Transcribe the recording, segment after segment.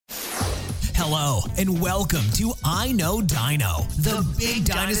Hello, and welcome to I Know Dino, the Big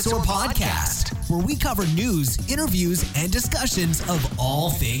Dinosaur Podcast, where we cover news, interviews, and discussions of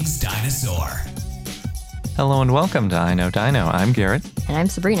all things dinosaur. Hello and welcome to I Know Dino. I'm Garrett. And I'm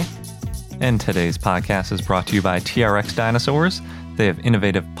Sabrina. And today's podcast is brought to you by TRX Dinosaurs. They have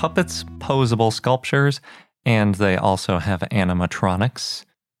innovative puppets, posable sculptures, and they also have animatronics,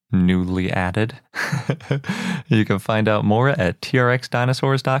 newly added. You can find out more at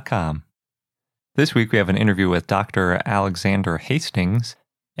trxdinosaurs.com. This week we have an interview with Dr. Alexander Hastings,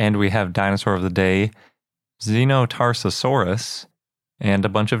 and we have Dinosaur of the Day, Xenotarsosaurus, and a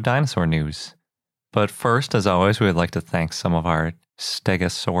bunch of dinosaur news. But first, as always, we would like to thank some of our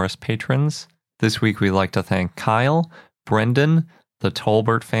Stegosaurus patrons. This week we'd like to thank Kyle, Brendan, the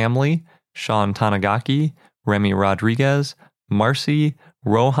Tolbert family, Sean Tanagaki, Remy Rodriguez, Marcy,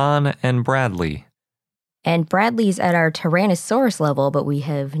 Rohan, and Bradley. And Bradley's at our Tyrannosaurus level, but we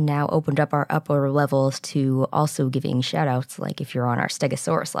have now opened up our upper levels to also giving shout-outs, like if you're on our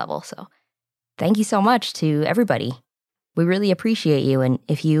Stegosaurus level. So thank you so much to everybody. We really appreciate you, and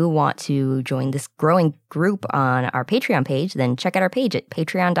if you want to join this growing group on our Patreon page, then check out our page at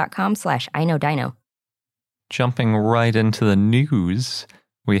patreon.com/iknowdino. Jumping right into the news,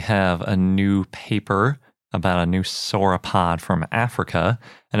 we have a new paper about a new sauropod from Africa,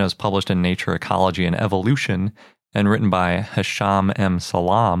 and it was published in Nature Ecology and Evolution and written by Hisham M.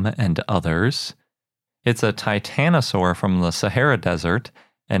 Salam and others. It's a titanosaur from the Sahara Desert,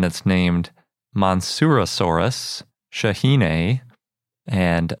 and it's named Mansurosaurus shahine,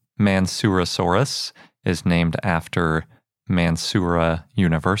 and Mansurosaurus is named after Mansoura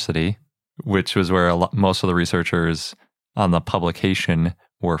University, which was where most of the researchers on the publication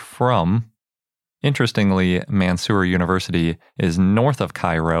were from. Interestingly, Mansoura University is north of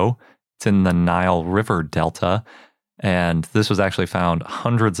Cairo. It's in the Nile River Delta, and this was actually found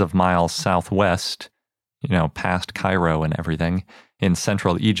hundreds of miles southwest, past Cairo and everything, in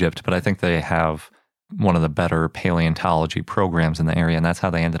central Egypt, but I think they have one of the better paleontology programs in the area, and that's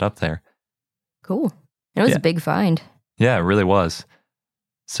how they ended up there. Cool. It was a big find. Yeah, it really was.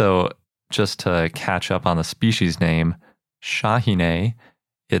 So just to catch up on the species name, Shahine,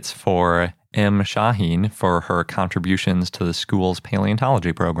 it's for M. Shaheen for her contributions to the school's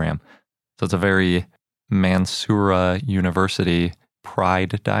paleontology program. So it's a very Mansoura University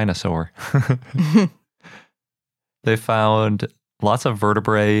pride dinosaur. They found lots of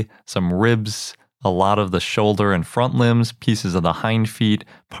vertebrae, some ribs, a lot of the shoulder and front limbs, pieces of the hind feet,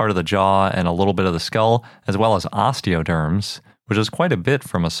 part of the jaw, and a little bit of the skull, as well as osteoderms, which is quite a bit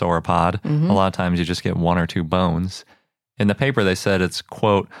from a sauropod. Mm-hmm. A lot of times you just get one or two bones. In the paper, they said it's,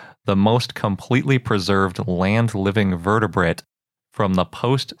 quote, the most completely preserved land-living vertebrate from the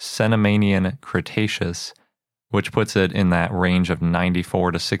post-Cenomanian Cretaceous, which puts it in that range of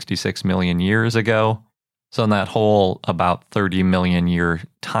 94 to 66 million years ago. So in that whole about 30 million year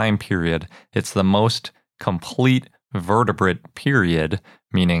time period, it's the most complete vertebrate period,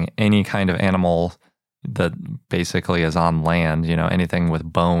 meaning any kind of animal that basically is on land, anything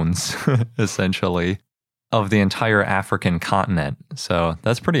with bones, essentially, of the entire African continent. So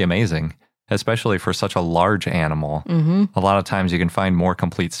that's pretty amazing, especially for such a large animal. Mm-hmm. A lot of times you can find more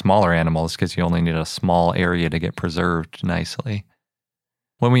complete smaller animals because you only need a small area to get preserved nicely.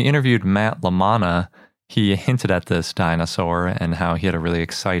 When we interviewed Matt Lamanna, he hinted at this dinosaur and how he had a really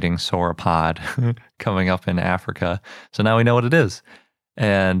exciting sauropod coming up in Africa. So now we know what it is.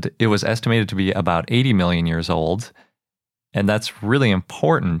 And it was estimated to be about 80 million years old. And that's really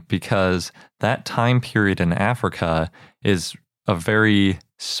important because that time period in Africa is a very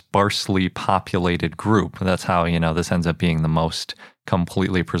sparsely populated group. That's how, this ends up being the most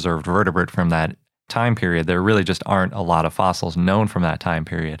completely preserved vertebrate from that time period. There really just aren't a lot of fossils known from that time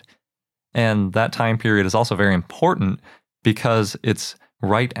period. And that time period is also very important because it's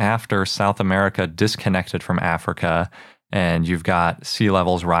right after South America disconnected from Africa, and you've got sea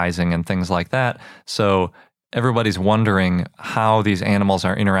levels rising and things like that. So everybody's wondering how these animals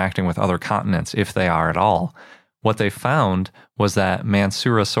are interacting with other continents, if they are at all. What they found was that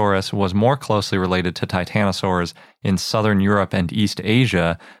Mansurosaurus was more closely related to titanosaurs in southern Europe and East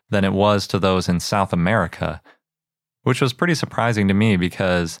Asia than it was to those in South America, which was pretty surprising to me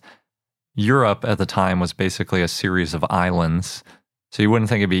because Europe at the time was basically a series of islands. So you wouldn't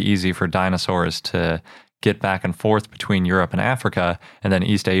think it'd be easy for dinosaurs to get back and forth between Europe and Africa, and then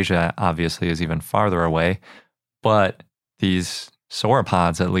East Asia obviously is even farther away. But these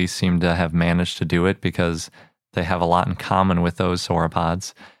sauropods at least seem to have managed to do it because they have a lot in common with those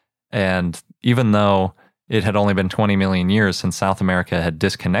sauropods. And even though it had only been 20 million years since South America had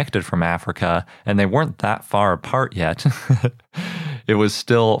disconnected from Africa, and they weren't that far apart yet, it was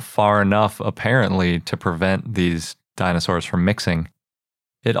still far enough, apparently, to prevent these dinosaurs from mixing.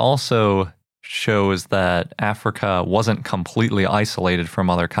 It also shows that Africa wasn't completely isolated from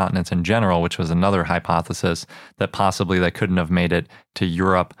other continents in general, which was another hypothesis, that possibly they couldn't have made it to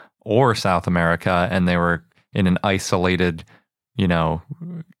Europe or South America, and they were in an isolated,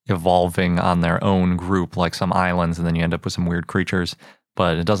 evolving on their own group, like some islands, and then you end up with some weird creatures.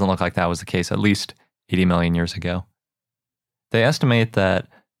 But it doesn't look like that was the case, at least 80 million years ago. They estimate that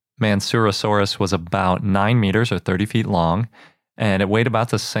Xenotarsosaurus was about 9 meters or 30 feet long, and it weighed about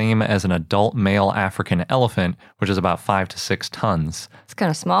the same as an adult male African elephant, which is about 5 to 6 tons. It's kind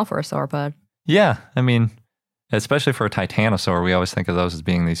of small for a sauropod. Yeah, I mean, especially for a titanosaur, we always think of those as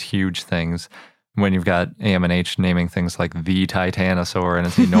being these huge things. When you've got AM&H naming things like the titanosaur, and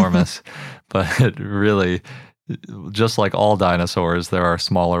it's enormous. But really, just like all dinosaurs, there are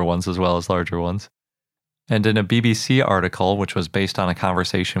smaller ones as well as larger ones. And in a BBC article, which was based on a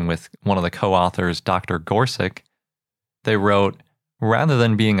conversation with one of the co-authors, Dr. Gorsick, they wrote, rather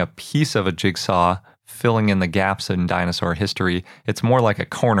than being a piece of a jigsaw filling in the gaps in dinosaur history, it's more like a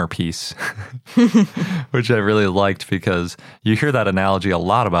corner piece, which I really liked, because you hear that analogy a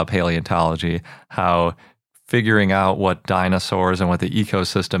lot about paleontology, how figuring out what dinosaurs and what the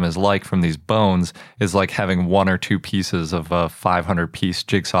ecosystem is like from these bones is like having 1 or 2 pieces of a 500-piece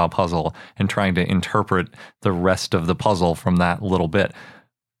jigsaw puzzle and trying to interpret the rest of the puzzle from that little bit.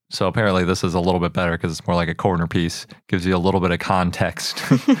 So apparently this is a little bit better because it's more like a corner piece. Gives you a little bit of context,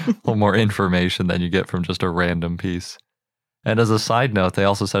 a little more information than you get from just a random piece. And as a side note, they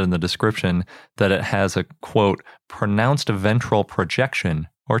also said in the description that it has a, quote, pronounced ventral projection,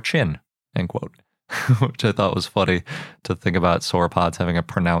 or chin, end quote, which I thought was funny to think about sauropods having a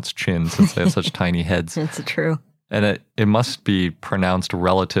pronounced chin since they have such tiny heads. It's true. And it must be pronounced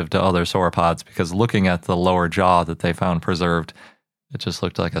relative to other sauropods, because looking at the lower jaw that they found preserved, it just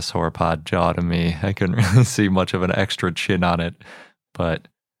looked like a sauropod jaw to me. I couldn't really see much of an extra chin on it. But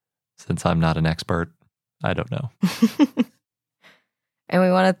since I'm not an expert, I don't know. And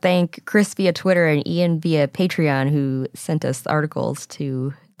we want to thank Chris via Twitter and Ian via Patreon, who sent us articles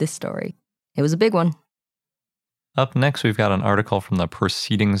to this story. It was a big one. Up next, we've got an article from the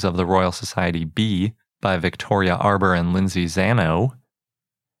Proceedings of the Royal Society B by Victoria Arbour and Lindsay Zano.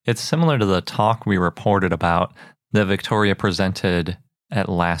 It's similar to the talk we reported about that Victoria presented at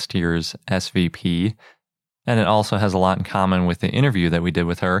last year's SVP, and it also has a lot in common with the interview that we did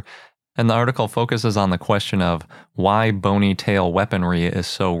with her. And the article focuses on the question of why bony tail weaponry is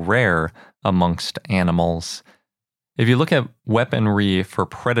so rare amongst animals. If you look at weaponry for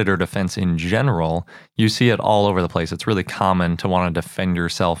predator defense in general, you see it all over the place. It's really common to want to defend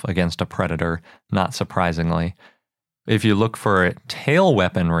yourself against a predator, not surprisingly. If you look for tail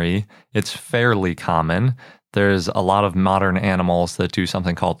weaponry, it's fairly common. There's a lot of modern animals that do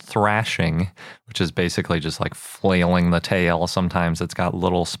something called thrashing, which is basically just like flailing the tail. Sometimes it's got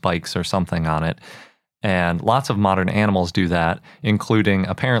little spikes or something on it. And lots of modern animals do that, including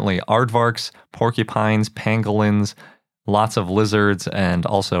apparently aardvarks, porcupines, pangolins, lots of lizards, and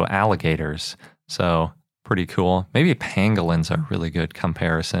also alligators. So pretty cool. Maybe pangolins are a really good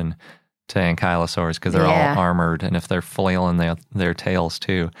comparison to ankylosaurs because they're all armored. And if they're flailing their tails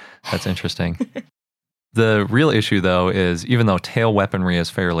too, that's interesting. The real issue, though, is even though tail weaponry is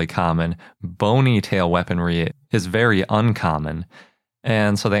fairly common, bony tail weaponry is very uncommon.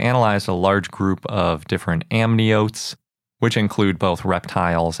 And so they analyzed a large group of different amniotes, which include both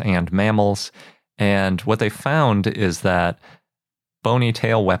reptiles and mammals. And what they found is that bony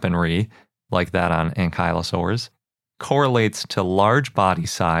tail weaponry, like that on ankylosaurs, correlates to large body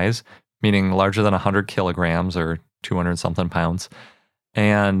size, meaning larger than 100 kilograms or 200-something pounds,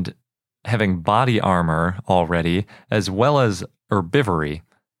 and having body armor already, as well as herbivory.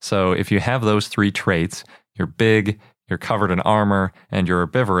 So if you have those 3 traits, you're big, you're covered in armor, and you're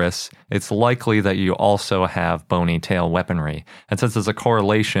herbivorous, it's likely that you also have bony tail weaponry. And since there's a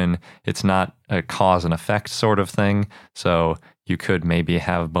correlation, it's not a cause and effect sort of thing. So you could maybe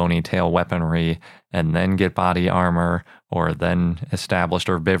have bony tail weaponry and then get body armor, or then established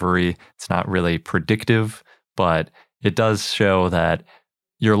herbivory. It's not really predictive, but it does show that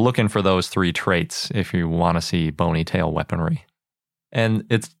you're looking for those 3 traits if you want to see bony tail weaponry. And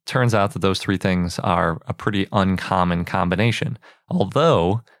it turns out that those 3 things are a pretty uncommon combination,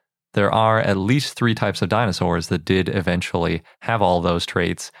 although there are at least 3 types of dinosaurs that did eventually have all those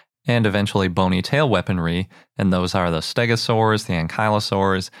traits and eventually bony tail weaponry, and those are the stegosaurs, the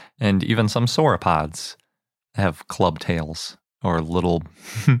ankylosaurs, and even some sauropods have club tails or little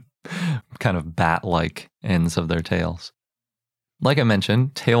kind of bat-like ends of their tails. Like I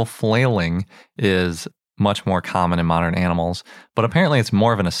mentioned, tail flailing is much more common in modern animals, but apparently it's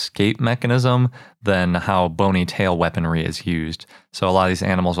more of an escape mechanism than how bony tail weaponry is used. So a lot of these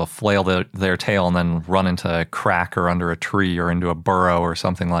animals will flail their tail and then run into a crack or under a tree or into a burrow or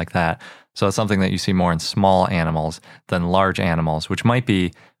something like that. So it's something that you see more in small animals than large animals, which might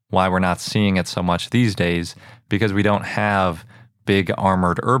be why we're not seeing it so much these days, because we don't have big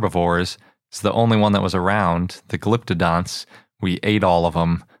armored herbivores. So the only one that was around, the glyptodonts, we ate all of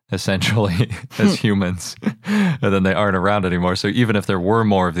them essentially as humans, and then they aren't around anymore. So even if there were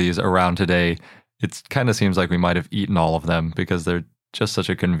more of these around today, it kind of seems like we might have eaten all of them because they're just such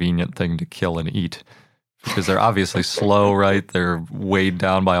a convenient thing to kill and eat. Because they're obviously slow, right? They're weighed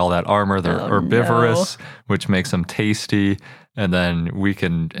down by all that armor. They're herbivorous, which makes them tasty. And then we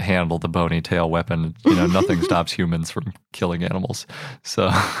can handle the bony tail weapon. You know, nothing stops humans from killing animals.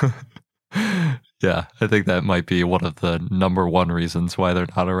 So yeah, I think that might be one of the number one reasons why they're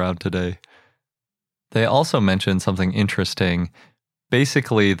not around today. They also mentioned something interesting,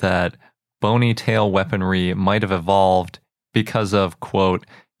 basically that bony tail weaponry might have evolved because of, quote,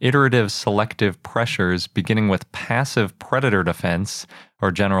 iterative selective pressures beginning with passive predator defense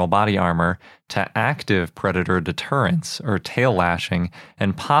or general body armor to active predator deterrence or tail lashing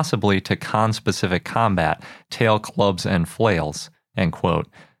and possibly to conspecific combat, tail clubs and flails, end quote.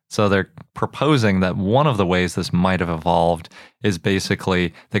 So they're proposing that one of the ways this might have evolved is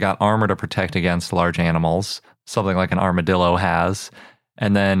basically they got armor to protect against large animals, something like an armadillo has,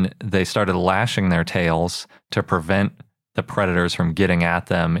 and then they started lashing their tails to prevent the predators from getting at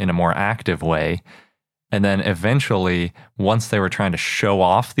them in a more active way. And then eventually, once they were trying to show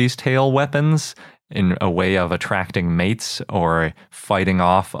off these tail weapons in a way of attracting mates or fighting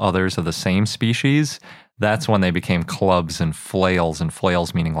off others of the same species, that's when they became clubs and flails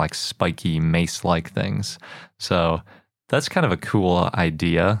meaning like spiky mace-like things. So that's kind of a cool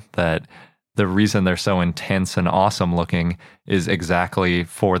idea that the reason they're so intense and awesome looking is exactly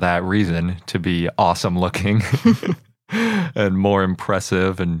for that reason, to be awesome looking and more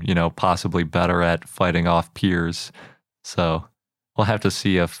impressive and, you know, possibly better at fighting off peers. So we'll have to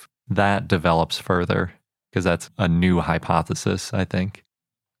see if that develops further, because that's a new hypothesis, I think.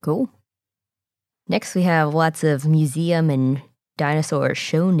 Cool. Next, we have lots of museum and dinosaur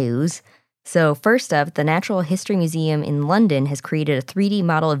show news. So first up, the Natural History Museum in London has created a 3D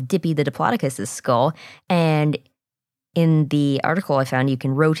model of Dippy the Diplodocus' skull. And in the article I found, you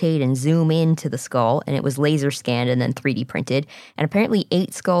can rotate and zoom into the skull, and it was laser scanned and then 3D printed. And apparently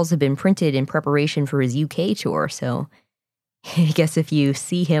 8 skulls have been printed in preparation for his UK tour. So I guess if you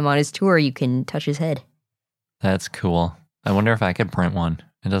see him on his tour, you can touch his head. That's cool. I wonder if I could print one.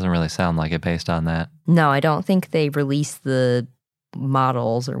 It doesn't really sound like it based on that. No, I don't think they released the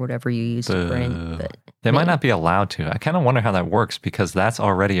models or whatever you use to print. But they might not be allowed to. I kind of wonder how that works, because that's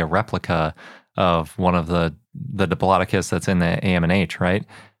already a replica of one of the Diplodocus that's in the AM&H, right?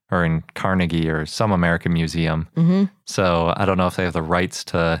 Or in Carnegie or some American museum. Mm-hmm. So I don't know if they have the rights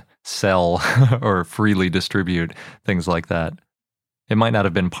to sell or freely distribute things like that. It might not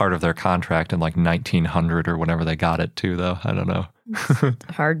have been part of their contract in like 1900 or whenever they got it too, though. I don't know.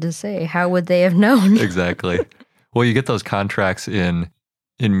 Hard to say. How would they have known? Exactly. Well, you get those contracts in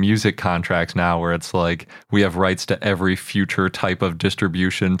music contracts now where it's like, we have rights to every future type of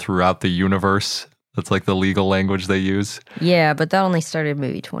distribution throughout the universe. That's like the legal language they use. Yeah, but that only started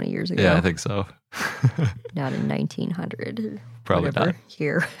maybe 20 years ago. Yeah, I think so. Not in 1900. Probably whatever, not.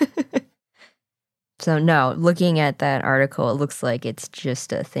 Here. So no, looking at that article, it looks like it's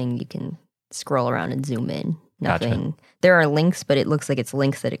just a thing you can scroll around and zoom in. Nothing. Gotcha. There are links, but it looks like it's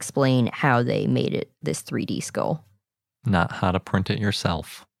links that explain how they made it this 3D skull. Not how to print it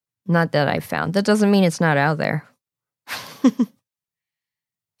yourself. Not that I've found. That doesn't mean it's not out there.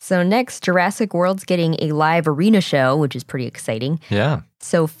 So next, Jurassic World's getting a live arena show, which is pretty exciting. Yeah.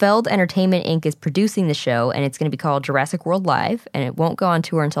 So Feld Entertainment Inc. is producing the show, and it's going to be called Jurassic World Live, and it won't go on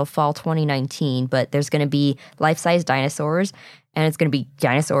tour until fall 2019, but there's going to be life-size dinosaurs, and it's going to be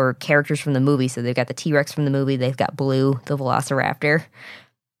dinosaur characters from the movie. So they've got the T-Rex from the movie, they've got Blue, the Velociraptor.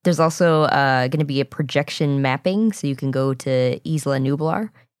 There's also going to be a projection mapping, so you can go to Isla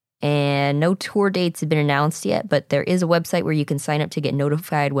Nublar. And no tour dates have been announced yet, but there is a website where you can sign up to get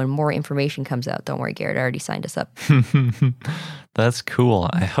notified when more information comes out. Don't worry, Garrett, I already signed us up. That's cool.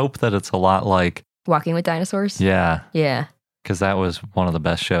 I hope that it's a lot like Walking with Dinosaurs? Yeah. Yeah. Because that was one of the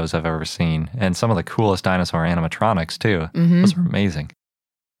best shows I've ever seen. And some of the coolest dinosaur animatronics, too. Mm-hmm. Those were amazing.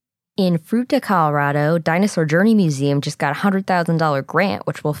 In Fruita, Colorado, Dinosaur Journey Museum just got a $100,000 grant,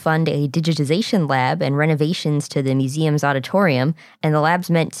 which will fund a digitization lab and renovations to the museum's auditorium. And the lab's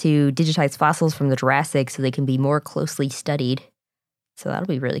meant to digitize fossils from the Jurassic so they can be more closely studied. So that'll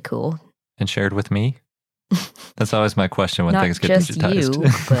be really cool. And shared with me? That's always my question when Not things get just digitized.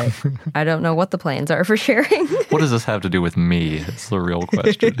 you, but I don't know what the plans are for sharing. What does this have to do with me? It's the real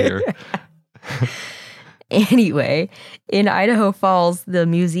question here. Anyway, in Idaho Falls, the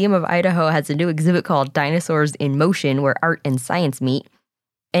Museum of Idaho has a new exhibit called Dinosaurs in Motion, where art and science meet.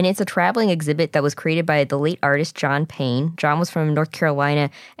 And it's a traveling exhibit that was created by the late artist John Payne. John was from North Carolina.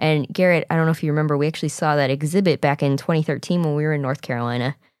 And Garrett, I don't know if you remember, we actually saw that exhibit back in 2013 when we were in North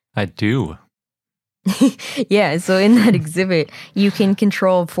Carolina. I do. Yeah, so in that exhibit, you can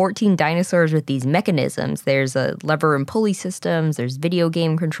control 14 dinosaurs with these mechanisms. There's a lever and pulley systems. There's video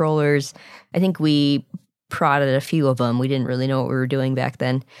game controllers. I think we prodded a few of them. We didn't really know what we were doing back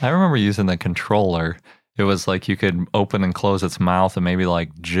then. I remember using the controller. It was like you could open and close its mouth and maybe like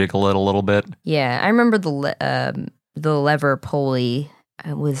jiggle it a little bit. Yeah, I remember the lever pulley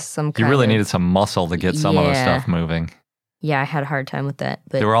was some kind of... You really needed some muscle to get some of the stuff moving. Yeah, I had a hard time with that.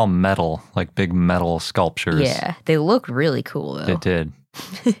 But they were all metal, like big metal sculptures. Yeah, they looked really cool though. It did.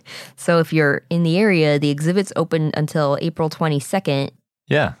 So if you're in the area, the exhibit's open until April 22nd.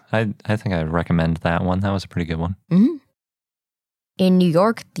 Yeah, I think I'd recommend that one. That was a pretty good one. Mm-hmm. In New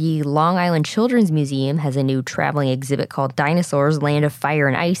York, the Long Island Children's Museum has a new traveling exhibit called Dinosaurs, Land of Fire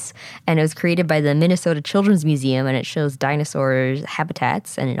and Ice, and it was created by the Minnesota Children's Museum, and it shows dinosaurs'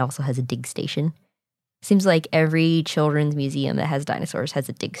 habitats, and it also has a dig station. Seems like every children's museum that has dinosaurs has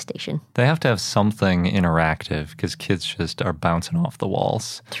a dig station. They have to have something interactive because kids just are bouncing off the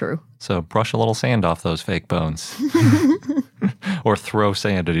walls. True. So brush a little sand off those fake bones. Or throw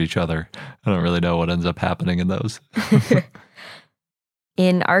sand at each other. I don't really know what ends up happening in those.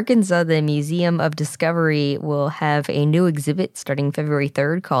 In Arkansas, the Museum of Discovery will have a new exhibit starting February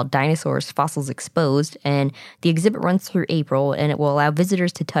 3rd called Dinosaurs Fossils Exposed, and the exhibit runs through April, and it will allow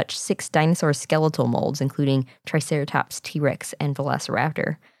visitors to touch 6 dinosaur skeletal molds, including Triceratops, T-Rex, and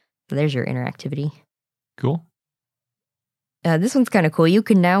Velociraptor. So there's your interactivity. Cool. This one's kind of cool. You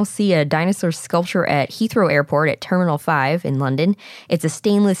can now see a dinosaur sculpture at Heathrow Airport at Terminal 5 in London. It's a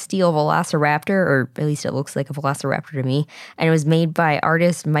stainless steel velociraptor, or at least it looks like a velociraptor to me, and it was made by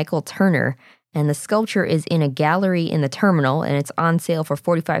artist Michael Turner. And the sculpture is in a gallery in the terminal, and it's on sale for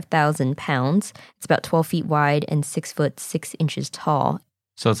 £45,000. It's about 12 feet wide and 6 foot 6 inches tall.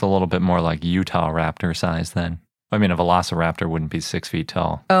 So it's a little bit more like Utah raptor size then. I mean, a velociraptor wouldn't be 6 feet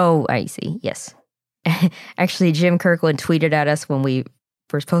tall. Oh, I see. Yes. Actually, Jim Kirkland tweeted at us when we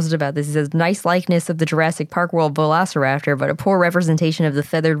first posted about this. He says, nice likeness of the Jurassic Park World Velociraptor, but a poor representation of the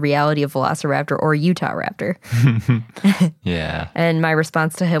feathered reality of Velociraptor or Utah Raptor. Yeah. And my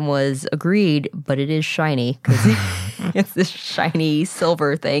response to him was, agreed, but it is shiny because it's this shiny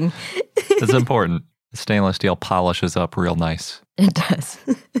silver thing. It's important. Stainless steel polishes up real nice. It does.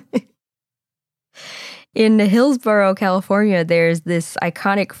 In Hillsborough, California, there's this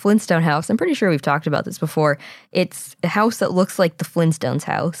iconic Flintstone house. I'm pretty sure we've talked about this before. It's a house that looks like the Flintstones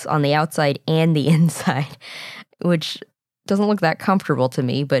house on the outside and the inside, which doesn't look that comfortable to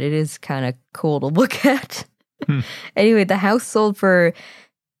me, but it is kind of cool to look at. Anyway, the house sold for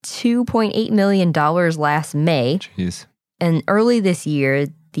 $2.8 million last May. Jeez. And early this year,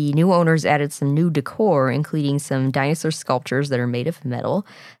 the new owners added some new decor, including some dinosaur sculptures that are made of metal.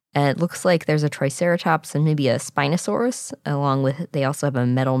 It looks like there's a Triceratops and maybe a Spinosaurus, along with, they also have a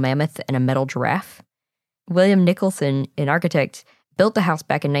metal mammoth and a metal giraffe. William Nicholson, an architect, built the house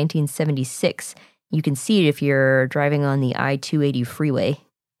back in 1976. You can see it if you're driving on the I-280 freeway.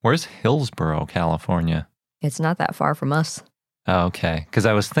 Where's Hillsborough, California? It's not that far from us. Oh, okay, because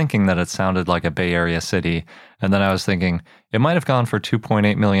I was thinking that it sounded like a Bay Area city, and then I was thinking it might have gone for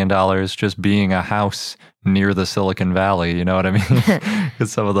 $2.8 million just being a house near the Silicon Valley, you know what I mean?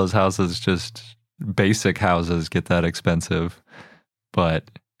 Because some of those houses, just basic houses, get that expensive.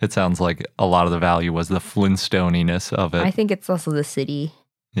 But it sounds like a lot of the value was the Flintstoniness of it. I think it's also the city.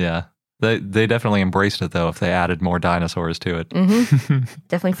 Yeah. They definitely embraced it, though, if they added more dinosaurs to it. Mm-hmm.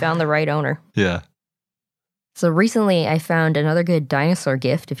 Definitely found the right owner. Yeah. So recently I found another good dinosaur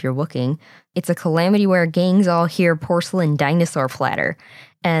gift if you're looking. It's a Calamitywear Gangs All Here porcelain dinosaur platter.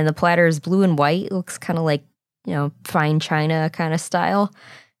 And the platter is blue and white. It looks kind of like, fine china kind of style.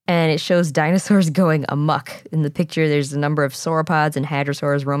 And it shows dinosaurs going amok. In the picture, there's a number of sauropods and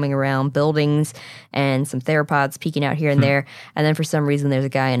hadrosaurs roaming around buildings and some theropods peeking out here and there. And then for some reason, there's a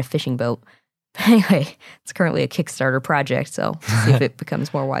guy in a fishing boat. Anyway, it's currently a Kickstarter project, so we'll see if it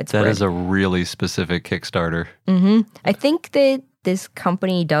becomes more widespread. That is a really specific Kickstarter. Mm-hmm. I think that this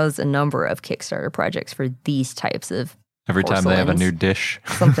company does a number of Kickstarter projects for these types of Every time they have a new dish.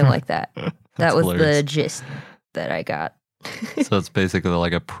 Something like that. That was hilarious. the gist that I got. So it's basically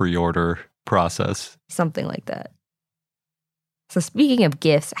like a pre-order process. Something like that. So speaking of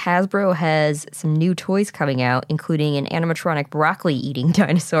gifts, Hasbro has some new toys coming out, including an animatronic broccoli-eating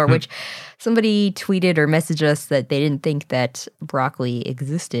dinosaur, which somebody tweeted or messaged us that they didn't think that broccoli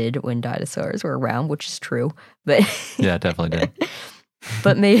existed when dinosaurs were around, which is true. But Yeah, it definitely did.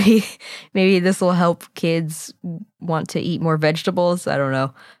 But maybe this will help kids want to eat more vegetables. I don't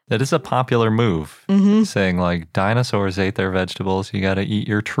know. That is a popular move, saying like dinosaurs ate their vegetables. You got to eat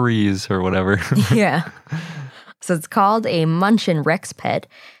your trees or whatever. Yeah. So it's called a Munchin Rex Pet.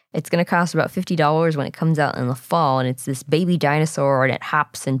 It's going to cost about $50 when it comes out in the fall. And it's this baby dinosaur, and it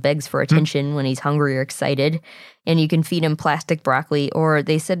hops and begs for attention when he's hungry or excited. And you can feed him plastic broccoli, or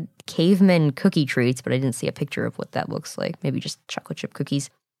they said caveman cookie treats, but I didn't see a picture of what that looks like. Maybe just chocolate chip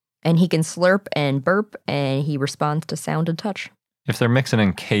cookies. And he can slurp and burp, and he responds to sound and touch. If they're mixing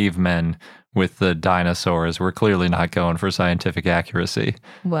in cavemen with the dinosaurs, we're clearly not going for scientific accuracy.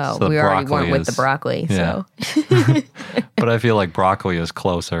 Well, So we already weren't with the is- broccoli, Yeah. so. But I feel like broccoli is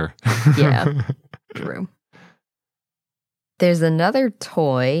closer. Yeah, true. There's another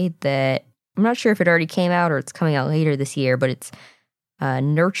toy that I'm not sure if it already came out or it's coming out later this year, but it's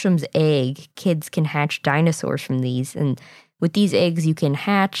Nurtram's egg. Kids can hatch dinosaurs from these. And with these eggs, you can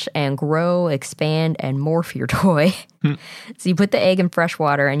hatch and grow, expand, and morph your toy. So you put the egg in fresh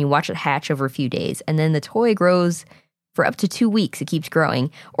water and you watch it hatch over a few days. And then the toy grows for up to 2 weeks. It keeps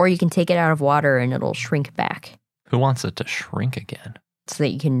growing. Or you can take it out of water and it'll shrink back Who wants it to shrink again? so that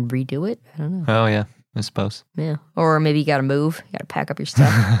you can redo it. I don't know. Oh, yeah, I suppose. Yeah. Or maybe you got to move. You got to pack up your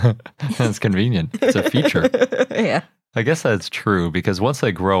stuff. That's convenient. It's a feature. Yeah. I guess that's true because once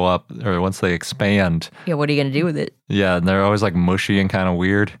they grow up or once they expand, Yeah, what are you going to do with it? yeah, and they're always like mushy and kind of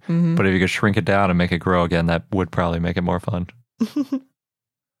weird. Mhm. But if you could shrink it down and make it grow again, that would probably make it more fun.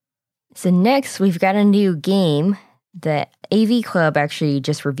 So next, we've got a new game that AV Club actually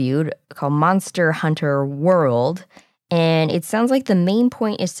just reviewed called Monster Hunter World. And it sounds like the main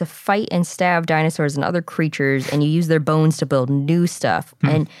point is to fight and stab dinosaurs and other creatures, and you use their bones to build new stuff.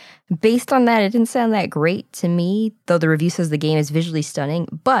 And based on that, it didn't sound that great to me, though the review says the game is visually stunning.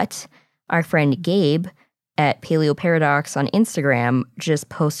 But our friend Gabe at Paleo Paradox on Instagram just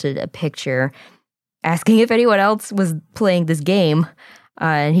posted a picture asking if anyone else was playing this game.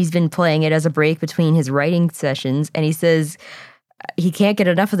 And he's been playing it as a break between his writing sessions. And he says he can't get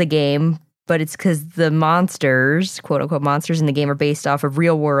enough of the game, but it's because the monsters, quote unquote monsters in the game, are based off of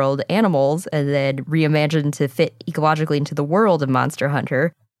real world animals and then reimagined to fit ecologically into the world of Monster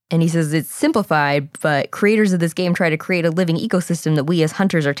Hunter. And he says it's simplified, but creators of this game try to create a living ecosystem that we as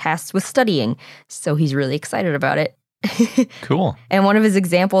hunters are tasked with studying. So he's really excited about it. Cool. And one of his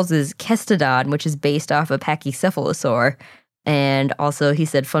examples is Kestodon, which is based off a pachycephalosaur. And also, he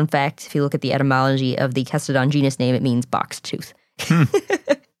said, fun fact, if you look at the etymology of the Kestodon genus name, it means box tooth.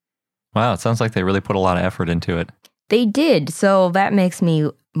 Wow, it sounds like they really put a lot of effort into it. They did, so that makes me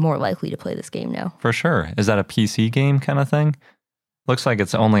more likely to play this game now. For sure. Is that a PC game kind of thing? Looks like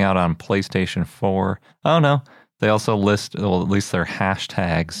it's only out on PlayStation 4. Oh, no. They also list, well, at least their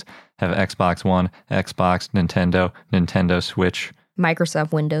hashtags have Xbox One, Xbox, Nintendo, Nintendo Switch.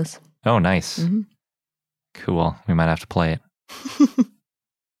 Microsoft Windows. Oh, nice. Mhm. Cool. We might have to play it.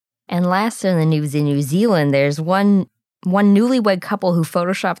 And last in the news, in New Zealand, there's one newlywed couple who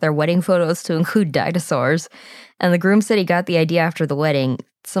photoshopped their wedding photos to include dinosaurs. And the groom said he got the idea after the wedding.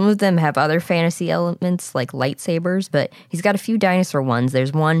 Some of them have other fantasy elements like lightsabers, but he's got a few dinosaur ones.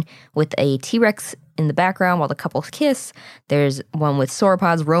 There's one with a T-Rex in the background while the couples kiss. There's one with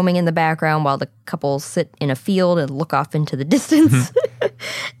sauropods roaming in the background while the couples sit in a field and look off into the distance.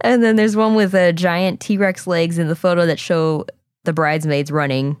 And then there's one with a giant T-Rex legs in the photo that show the bridesmaids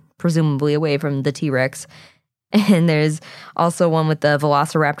running, presumably away from the T-Rex. And there's also one with the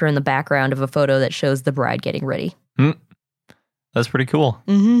velociraptor in the background of a photo that shows the bride getting ready. That's pretty cool.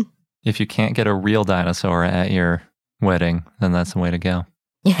 Mm-hmm. If you can't get a real dinosaur at your wedding, then that's the way to go.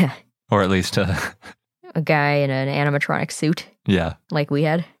 Yeah. Or at least, A guy in an animatronic suit yeah. like we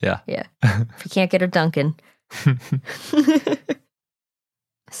had. Yeah. Yeah. If you can't get a Duncan.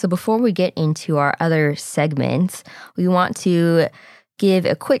 So before we get into our other segments, we want to give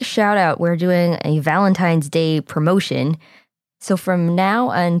a quick shout out. We're doing a Valentine's Day promotion. So from now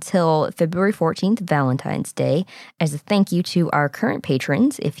until February 14th, Valentine's Day, as a thank you to our current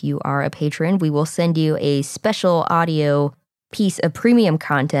patrons, if you are a patron, we will send you a special audio piece of premium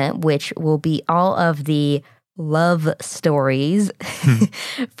content, which will be all of the love stories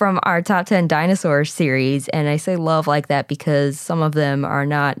from our top 10 dinosaur series. And I say love like that because some of them are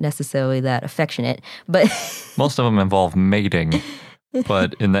not necessarily that affectionate, but Most of them involve mating,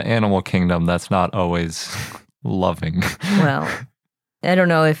 but in the animal kingdom, that's not always loving. well, I don't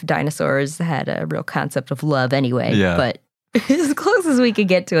know if dinosaurs had a real concept of love anyway, Yeah. but As close as we could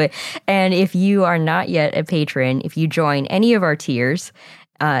get to it. And if you are not yet a patron, if you join any of our tiers,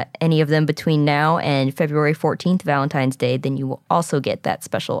 any of them between now and February 14th, Valentine's Day, then you will also get that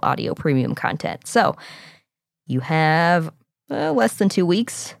special audio premium content. So you have less than 2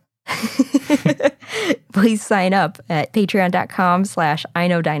 weeks. Please sign up at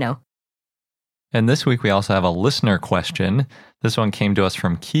patreon.com/iknowdino. And this week we also have a listener question. This one came to us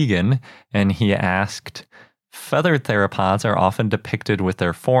from Keegan, and he asked, feathered theropods are often depicted with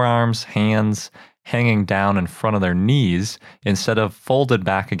their forearms, hands, hanging down in front of their knees instead of folded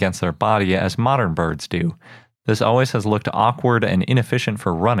back against their body as modern birds do. This always has looked awkward and inefficient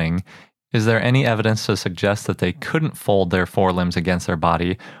for running. Is there any evidence to suggest that they couldn't fold their forelimbs against their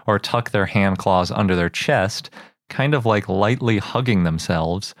body or tuck their hand claws under their chest, kind of like lightly hugging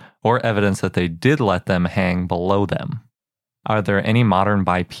themselves, or evidence that they did let them hang below them? Are there any modern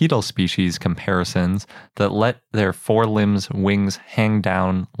bipedal species comparisons that let their forelimbs' wings hang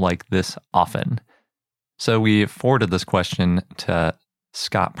down like this often? So we forwarded this question to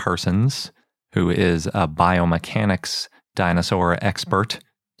Scott Persons, who is a biomechanics dinosaur expert.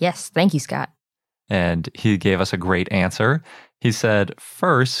 Yes, thank you, Scott. And he gave us a great answer. He said,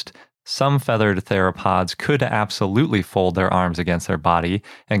 first, some feathered theropods could absolutely fold their arms against their body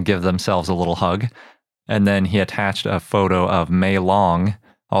and give themselves a little hug. And then he attached a photo of Mei Long,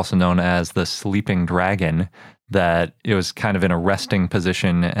 also known as the sleeping dragon, that it was kind of in a resting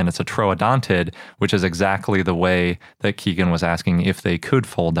position, and it's a troodontid, which is exactly the way that Keegan was asking if they could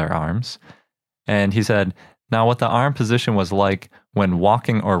fold their arms. And he said, now what the arm position was like when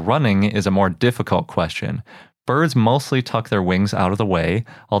walking or running is a more difficult question. Birds mostly tuck their wings out of the way,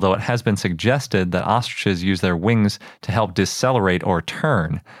 although it has been suggested that ostriches use their wings to help decelerate or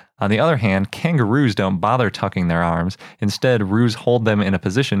turn. On the other hand, kangaroos don't bother tucking their arms. Instead, roos hold them in a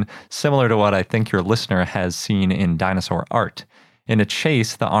position similar to what I think your listener has seen in dinosaur art. In a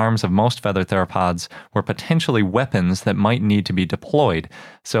chase, the arms of most feathered theropods were potentially weapons that might need to be deployed.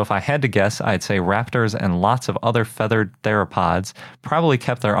 So if I had to guess, I'd say raptors and lots of other feathered theropods probably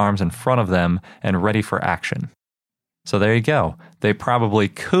kept their arms in front of them and ready for action. So there you go. They probably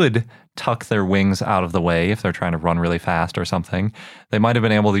could tuck their wings out of the way if they're trying to run really fast or something. They might have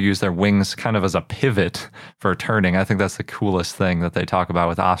been able to use their wings kind of as a pivot for turning. I think that's the coolest thing that they talk about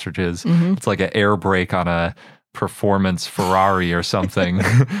with ostriches. Mm-hmm. It's like an air brake on a performance Ferrari or something.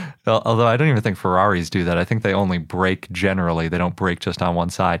 Although I don't even think Ferraris do that. I think they only brake generally. They don't brake just on one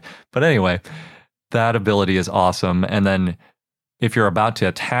side. But anyway, that ability is awesome. And then if you're about to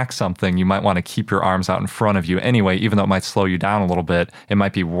attack something, you might want to keep your arms out in front of you anyway, even though it might slow you down a little bit. It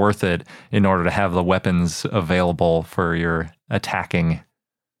might be worth it in order to have the weapons available for your attacking.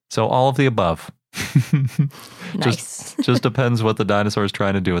 So all of the above. Nice. just depends what the dinosaur is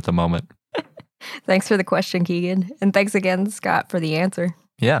trying to do at the moment. Thanks for the question, Keegan. And thanks again, Scott, for the answer.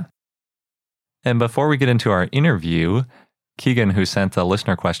 Yeah. And before we get into our interview, Keegan, who sent the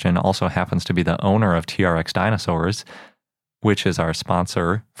listener question, also happens to be the owner of TRX Dinosaurs, which is our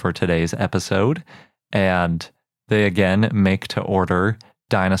sponsor for today's episode. And they, again, make to order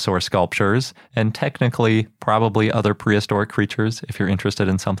dinosaur sculptures and technically probably other prehistoric creatures if you're interested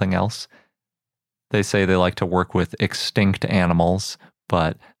in something else. They say they like to work with extinct animals,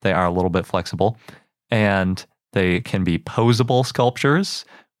 but they are a little bit flexible. And they can be posable sculptures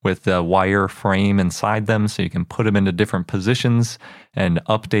with the wire frame inside them so you can put them into different positions and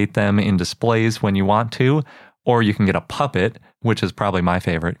update them in displays when you want to. Or you can get a puppet, which is probably my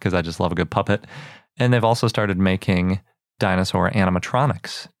favorite because I just love a good puppet. And they've also started making dinosaur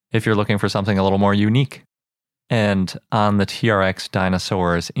animatronics if you're looking for something a little more unique. And on the TRX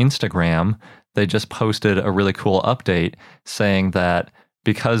Dinosaurs Instagram, they just posted a really cool update saying that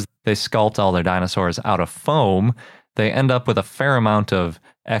because they sculpt all their dinosaurs out of foam, they end up with a fair amount of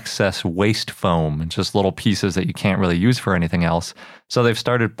excess waste foam, just little pieces that you can't really use for anything else. So they've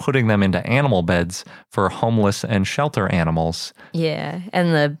started putting them into animal beds for homeless and shelter animals. Yeah,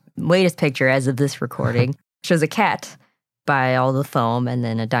 and the latest picture as of this recording shows a cat by all the foam and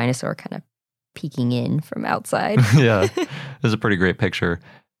then a dinosaur kind of peeking in from outside. Yeah, it's a pretty great picture.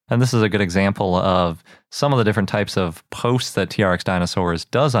 And this is a good example of some of the different types of posts that TRX Dinosaurs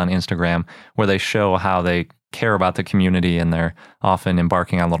does on Instagram, where they show how they care about the community and they're often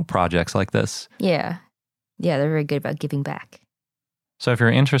embarking on little projects like this. Yeah. Yeah, they're very good about giving back. So if you're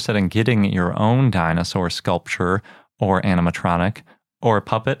interested in getting your own dinosaur sculpture or animatronic or a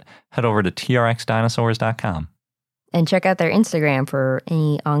puppet, head over to trxdinosaurs.com. And check out their Instagram for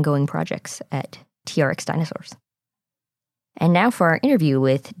any ongoing projects at TRX Dinosaurs. And now for our interview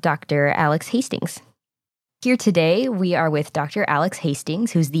with Dr. Alex Hastings. Here today, we are with Dr. Alex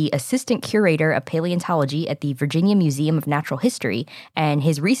Hastings, who's the Assistant Curator of Paleontology at the Virginia Museum of Natural History, and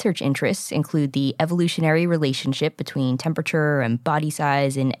his research interests include the evolutionary relationship between temperature and body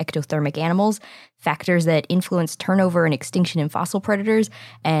size in ectothermic animals, factors that influence turnover and extinction in fossil predators,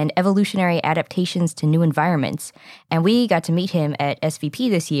 and evolutionary adaptations to new environments. And we got to meet him at SVP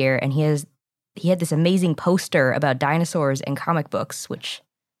this year, and he had this amazing poster about dinosaurs and comic books, which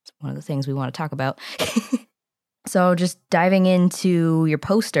is one of the things we want to talk about. So just diving into your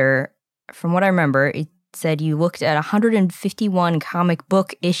poster, from what I remember, it said you looked at 151 comic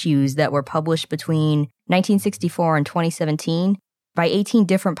book issues that were published between 1964 and 2017 by 18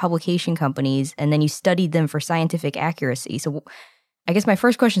 different publication companies, and then you studied them for scientific accuracy. So I guess my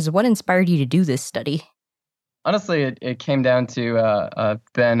first question is, what inspired you to do this study? Honestly, it came down to I've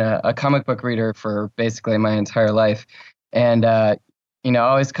been a comic book reader for basically my entire life. And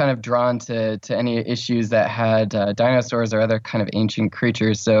always kind of drawn to any issues that had dinosaurs or other kind of ancient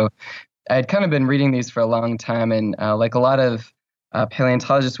creatures. So I had kind of been reading these for a long time, and like a lot of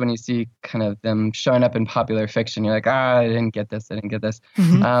paleontologists, when you see kind of them showing up in popular fiction, you're like, I didn't get this.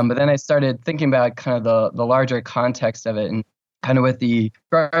 Mm-hmm. But then I started thinking about kind of the larger context of it, and kind of with the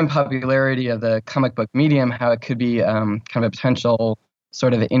growing popularity of the comic book medium, how it could be kind of a potential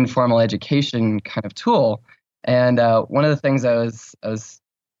sort of informal education kind of tool. And one of the things I was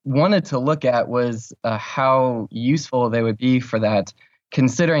wanted to look at was how useful they would be for that,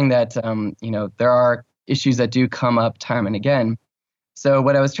 considering that there are issues that do come up time and again. So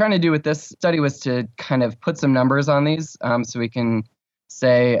what I was trying to do with this study was to kind of put some numbers on these, so we can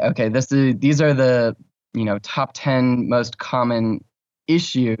say, okay, these are the top 10 most common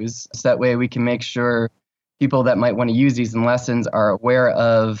issues. So that way we can make sure people that might want to use these in lessons are aware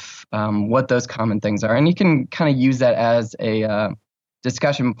of what those common things are. And you can kind of use that as a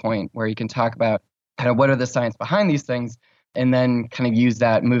discussion point where you can talk about kind of what are the science behind these things, and then kind of use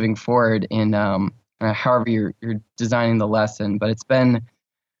that moving forward in however you're designing the lesson. But it's been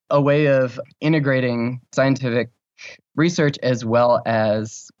a way of integrating scientific research as well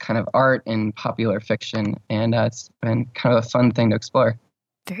as kind of art and popular fiction. And it's been kind of a fun thing to explore.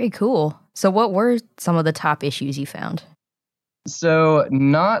 Very cool. So what were some of the top issues you found? So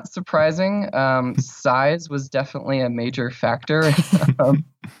not surprising, size was definitely a major factor. There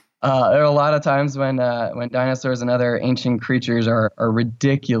are a lot of times when dinosaurs and other ancient creatures are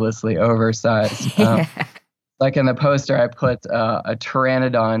ridiculously oversized. Like in the poster, I put a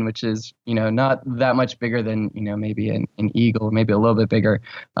pteranodon, which is not that much bigger than maybe an eagle, maybe a little bit bigger,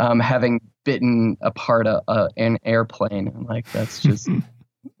 having bitten apart an airplane. And like that's just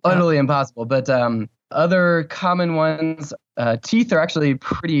utterly impossible. But other common ones, teeth are actually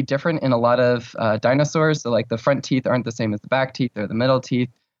pretty different in a lot of dinosaurs. So like the front teeth aren't the same as the back teeth or the middle teeth.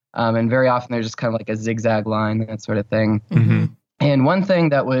 And very often they're just kind of like a zigzag line, that sort of thing. Mm-hmm. And one thing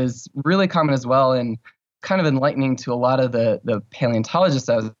that was really common as well, and kind of enlightening to a lot of the paleontologists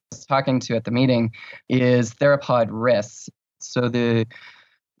I was talking to at the meeting, is theropod wrists. So the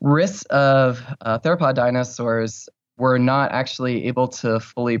wrists of theropod dinosaurs were not actually able to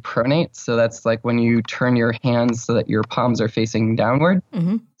fully pronate. So that's like when you turn your hands so that your palms are facing downward.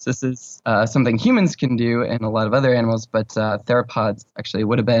 Mm-hmm. So this is something humans can do and a lot of other animals, but theropods actually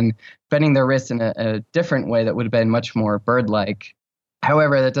would have been bending their wrists in a different way that would have been much more bird-like.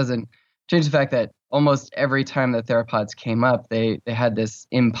 However, that doesn't change the fact that almost every time the theropods came up, they had this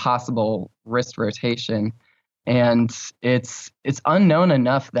impossible wrist rotation. And it's unknown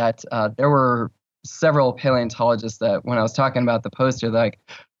enough that there were several paleontologists that when I was talking about the poster, they're like,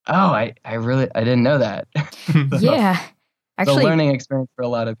 oh, I didn't know that. Yeah. Actually, the learning experience for a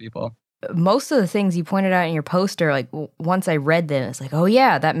lot of people. Most of the things you pointed out in your poster, like once I read them, it's like, oh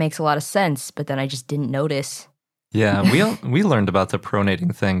yeah, that makes a lot of sense. But then I just didn't notice. Yeah, we learned about the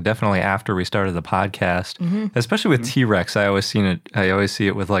pronating thing definitely after we started the podcast, especially with T-Rex. I always see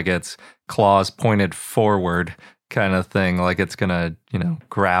it with like its claws pointed forward kind of thing, like it's gonna,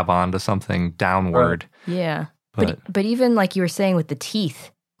 grab onto something downward. Yeah, but even like you were saying with the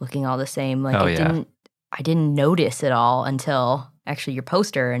teeth looking all the same, like I didn't notice at all until actually your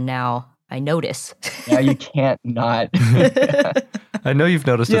poster, and now I notice. Yeah, you can't not. I know you've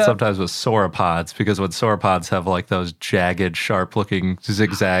noticed it sometimes with sauropods, because when sauropods have like those jagged, sharp-looking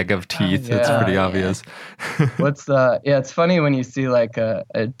zigzag of teeth, it's pretty obvious. It's funny when you see like a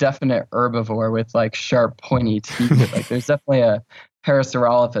definite herbivore with like sharp, pointy teeth. Like there's definitely a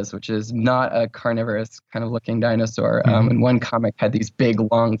Parasaurolophus, which is not a carnivorous kind of looking dinosaur. And one comic had these big,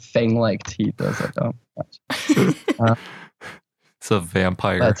 long, fang-like teeth. I was like, oh my gosh. It's a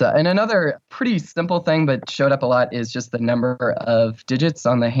vampire. But and another pretty simple thing, but showed up a lot, is just the number of digits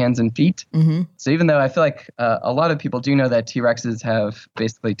on the hands and feet. Mm-hmm. So even though I feel like a lot of people do know that T-Rexes have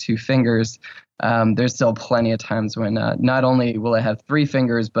basically 2 fingers, there's still plenty of times when not only will it have 3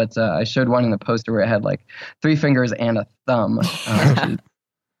 fingers, but I showed one in the poster where it had like 3 fingers and a thumb, which is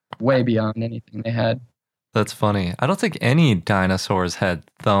way beyond anything they had. That's funny. I don't think any dinosaurs had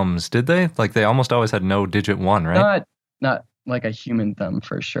thumbs, did they? Like they almost always had no digit 1, right? Not like a human thumb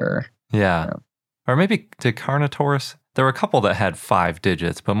for sure. Yeah. No. Or maybe did Carnotaurus? There were a couple that had 5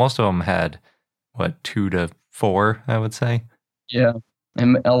 digits, but most of them had, 2 to 4, I would say? Yeah.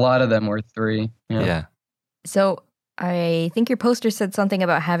 And a lot of them were 3. Yeah. So I think your poster said something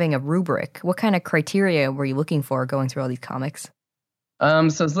about having a rubric. What kind of criteria were you looking for going through all these comics? So I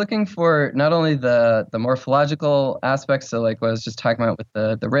was looking for not only the morphological aspects, so like what I was just talking about with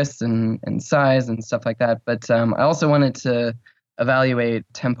the wrists and size and stuff like that, but I also wanted to evaluate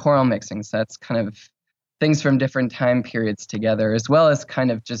temporal mixing. So that's kind of things from different time periods together, as well as kind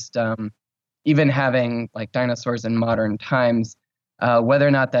of just even having like dinosaurs in modern times, whether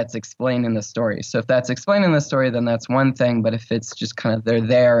or not that's explained in the story. So if that's explained in the story, then that's one thing, but if it's just kind of they're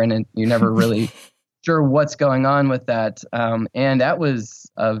there and you're never really sure what's going on with that. And that was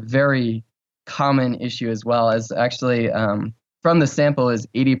a very common issue as well, as actually from the sample is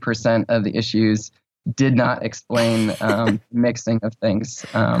 80% of the issues did not explain mixing of things.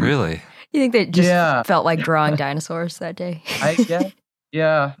 Really? You think they just felt like drawing dinosaurs that day? I guess.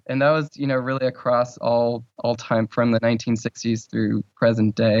 Yeah. And that was, really across all time from the 1960s through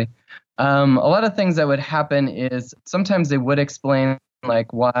present day. A lot of things that would happen is sometimes they would explain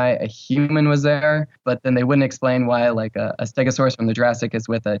like why a human was there, but then they wouldn't explain why like a Stegosaurus from the Jurassic is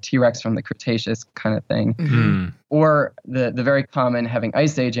with a T-Rex from the Cretaceous kind of thing. Mm-hmm. Or the very common having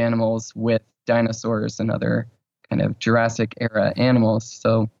Ice Age animals with dinosaurs and other kind of Jurassic era animals.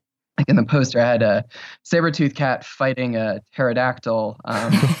 So like in the poster, I had a saber-toothed cat fighting a pterodactyl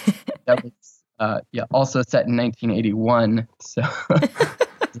that was also set in 1981. So a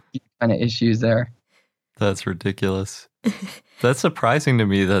few kind of issues there. That's ridiculous. That's surprising to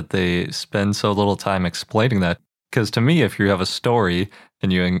me that they spend so little time explaining that. Because to me, if you have a story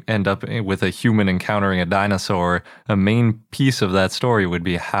and you end up with a human encountering a dinosaur, a main piece of that story would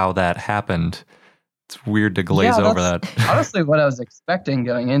be how that happened. It's weird to glaze over that. Honestly, what I was expecting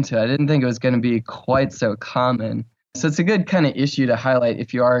going into it. I didn't think it was going to be quite so common. So it's a good kind of issue to highlight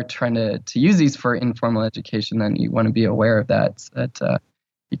if you are trying to use these for informal education, then you want to be aware of that so that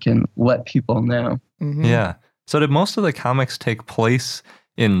you can let people know. Mm-hmm. Yeah. So did most of the comics take place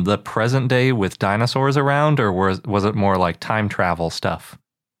in the present day with dinosaurs around, or was it more like time travel stuff?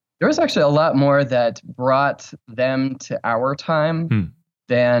 There was actually a lot more that brought them to our time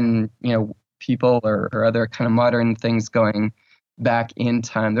than, people or other kind of modern things going back in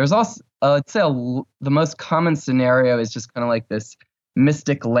time. There's also, I'd say the most common scenario is just kind of like this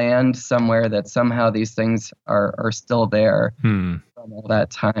mystic land somewhere that somehow these things are still there from all that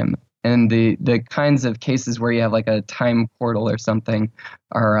time. And the kinds of cases where you have like a time portal or something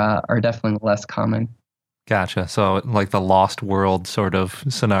are definitely less common. Gotcha. So like the Lost World sort of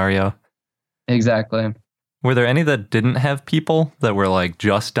scenario. Exactly. Were there any that didn't have people, that were like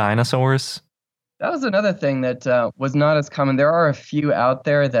just dinosaurs? That was another thing that was not as common. There are a few out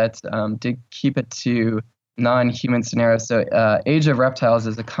there that did keep it to non-human scenarios. So Age of Reptiles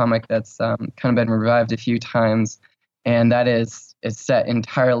is a comic that's kind of been revived a few times, and that is set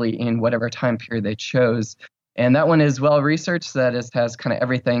entirely in whatever time period they chose. And that one is well researched. That has kind of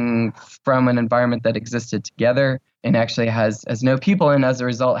everything from an environment that existed together, and actually has no people, and as a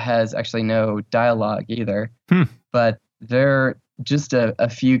result has actually no dialogue either. But there are just a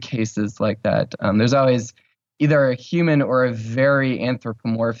few cases like that. There's always either a human or a very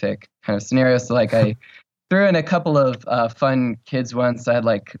anthropomorphic kind of scenario. So like I threw in a couple of fun kids once. I had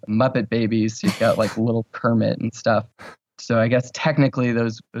like Muppet babies. You've got like little Kermit and stuff. So I guess technically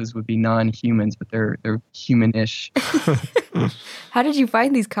those would be non-humans, but they're human-ish. How did you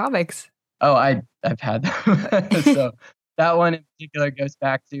find these comics? Oh, I've had them. So that one in particular goes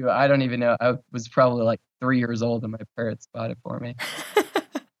back to, I don't even know. I was probably like 3 years old and my parents bought it for me.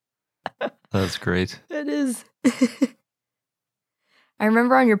 That's great. It is. I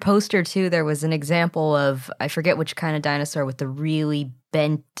remember on your poster too, there was an example of, I forget which kind of dinosaur with the really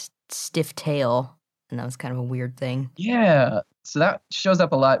bent, stiff tail. And that was kind of a weird thing. Yeah. So that shows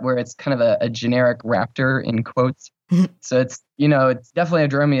up a lot where it's kind of a generic raptor in quotes. So it's, it's definitely a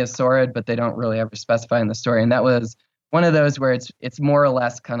dromaeosaurid, but they don't really ever specify in the story. And that was one of those where it's more or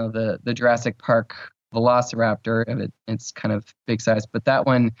less kind of the Jurassic Park velociraptor of it's kind of big size, but that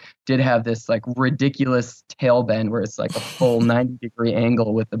one did have this like ridiculous tail bend where it's like a full 90-degree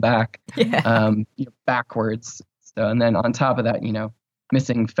angle with the back, backwards. So, and then on top of that,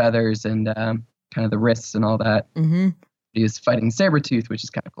 missing feathers and kind of the wrists and all that. Mm-hmm. He was fighting Sabretooth, which is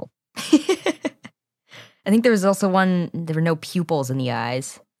kind of cool. I think there was also there were no pupils in the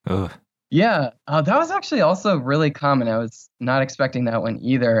eyes. Ugh. Yeah, that was actually also really common. I was not expecting that one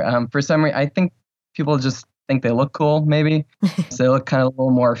either. For some reason, I think people just think they look cool, maybe. So they look kind of a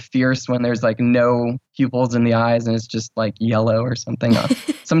little more fierce when there's like no pupils in the eyes and it's just like yellow or something.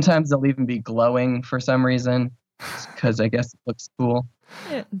 Sometimes they'll even be glowing for some reason because I guess it looks cool.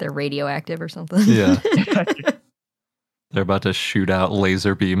 Yeah, they're radioactive or something. Yeah. They're about to shoot out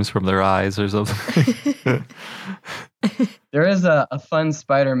laser beams from their eyes or something. There is a fun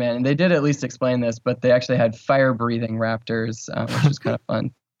Spider-Man, and they did at least explain this, but they actually had fire-breathing raptors, which was kind of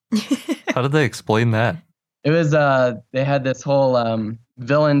fun. How did they explain that? It was, they had this whole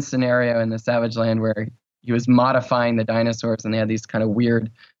villain scenario in the Savage Land where he was modifying the dinosaurs, and they had these kind of weird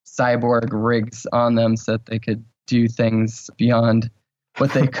cyborg rigs on them so that they could do things beyond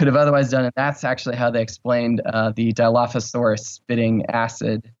what they could have otherwise done. And that's actually how they explained the Dilophosaurus spitting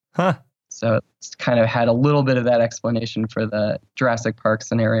acid. Huh. So it's kind of had a little bit of that explanation for the Jurassic Park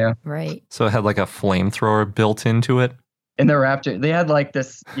scenario. Right. So it had like a flamethrower built into it? In the raptor, they had like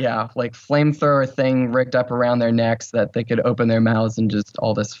this, like flamethrower thing rigged up around their necks that they could open their mouths and just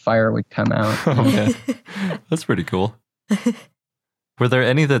all this fire would come out. Okay. That's pretty cool. Were there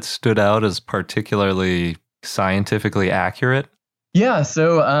any that stood out as particularly scientifically accurate? Yeah,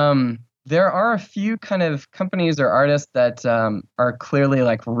 so there are a few kind of companies or artists that are clearly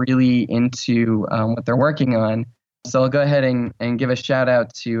like really into what they're working on. So I'll go ahead and give a shout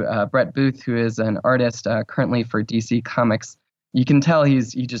out to Brett Booth, who is an artist currently for DC Comics. You can tell he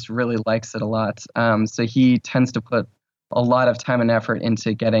just really likes it a lot. So he tends to put a lot of time and effort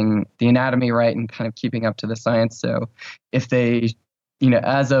into getting the anatomy right and kind of keeping up to the science. So if they,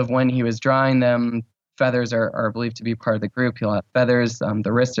 as of when he was drawing them, feathers are believed to be part of the group. He'll have feathers.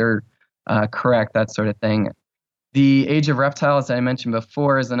 The wrists are correct, that sort of thing. The Age of Reptiles that I mentioned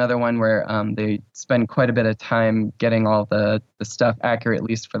before is another one where they spend quite a bit of time getting all the stuff accurate, at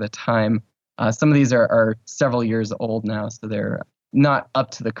least for the time. Some of these are several years old now, so they're not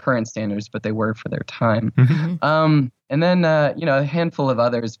up to the current standards, but they were for their time. And then, a handful of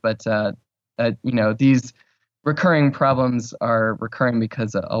others, but, these recurring problems are recurring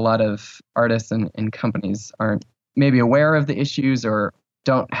because a lot of artists and companies aren't maybe aware of the issues or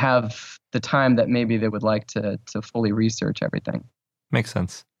don't have the time that maybe they would like to fully research everything. Makes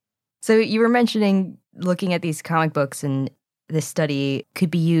sense. So you were mentioning looking at these comic books, and this study could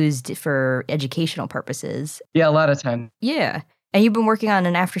be used for educational purposes. Yeah, a lot of time. Yeah. And you've been working on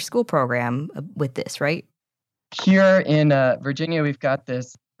an after-school program with this, right? Here in Virginia, we've got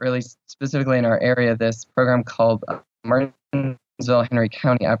this, really specifically in our area, this program called Martinsville Henry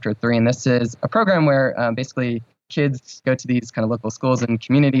County After 3. And this is a program where basically kids go to these kind of local schools and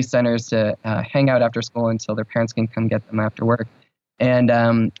community centers to hang out after school until their parents can come get them after work. And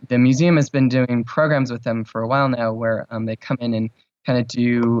the museum has been doing programs with them for a while now where they come in and kind of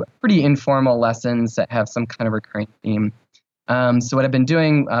do pretty informal lessons that have some kind of recurring theme. So what I've been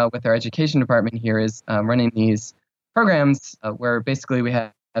doing with our education department here is running these programs where basically we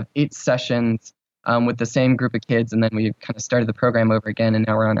have 8 sessions with the same group of kids, and then we kind of started the program over again, and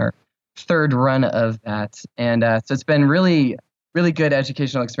now we're on our 3rd run of that. And so it's been really, really good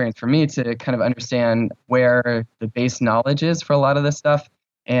educational experience for me to kind of understand where the base knowledge is for a lot of this stuff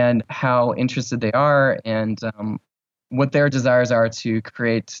and how interested they are and what their desires are to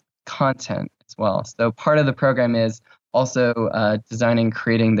create content as well. So part of the program is also designing,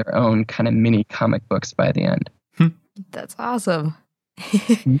 creating their own kind of mini comic books by the end. That's awesome.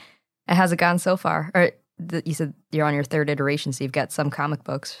 How's it gone so far? Or you said you're on your 3rd iteration, so you've got some comic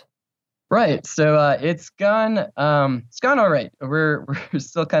books. Right. So it's gone all right. We're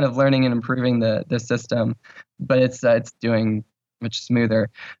still kind of learning and improving the system, but it's doing much smoother.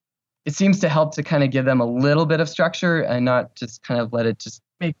 It seems to help to kind of give them a little bit of structure and not just kind of let it just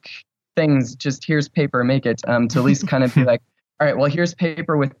make things, just here's paper, make it, to at least kind of be like, all right, well, here's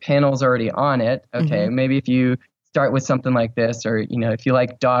paper with panels already on it. Okay, maybe if you start with something like this, or, if you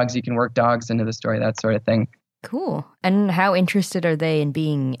like dogs, you can work dogs into the story, that sort of thing. Cool. And how interested are they in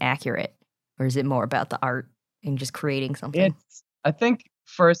being accurate? Or is it more about the art and just creating something? I think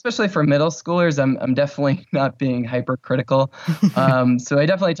especially for middle schoolers, I'm definitely not being hypercritical. So I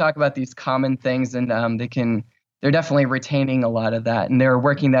definitely talk about these common things, and they're definitely retaining a lot of that, and they're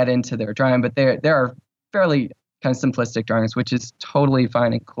working that into their drawing. But there are fairly kind of simplistic drawings, which is totally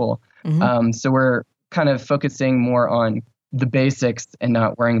fine and cool. So we're kind of focusing more on the basics and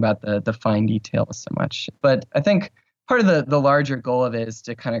not worrying about the fine details so much. But I think part of the larger goal of it is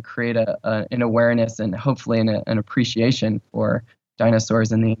to kind of create an awareness and hopefully an appreciation for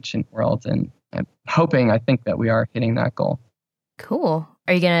dinosaurs in the ancient world. And I'm hoping, I think that we are hitting that goal. Cool.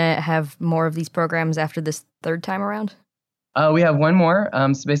 Are you going to have more of these programs after this third time around? We have one more.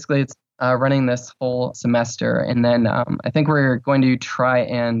 So basically, it's running this whole semester. And then I think we're going to try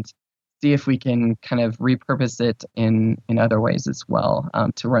and see if we can kind of repurpose it in other ways as well,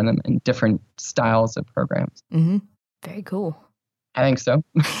 to run them in different styles of programs. Mm-hmm. Very cool. I think so.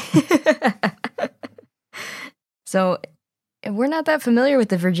 So we're not that familiar with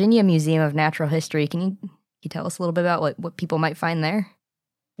the Virginia Museum of Natural History. Can you tell us a little bit about what people might find there?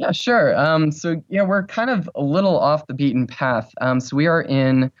 Yeah, sure. So we're kind of a little off the beaten path. So we are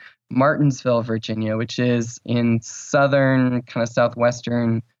in Martinsville, Virginia, which is in southern, kind of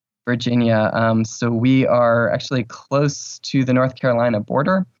southwestern Virginia. So we are actually close to the North Carolina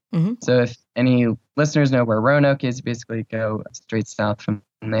border. Mm-hmm. So if any listeners know where Roanoke is, basically go straight south from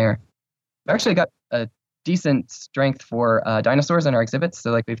there. We've actually got a decent strength for dinosaurs in our exhibits.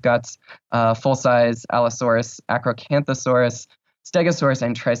 So like we've got full-size Allosaurus, Acrocanthosaurus, Stegosaurus,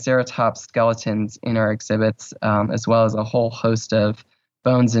 and Triceratops skeletons in our exhibits, as well as a whole host of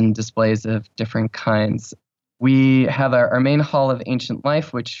bones and displays of different kinds. We have our main Hall of Ancient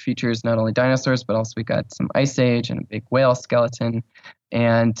Life, which features not only dinosaurs, but also we got some Ice Age and a big whale skeleton.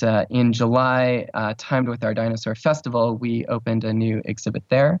 And in July, timed with our Dinosaur Festival, we opened a new exhibit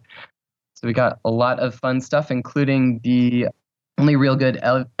there. So we got a lot of fun stuff, including the only real good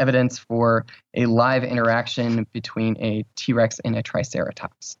evidence for a live interaction between a T-Rex and a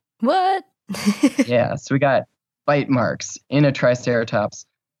Triceratops. What? Yeah, so we got bite marks in a Triceratops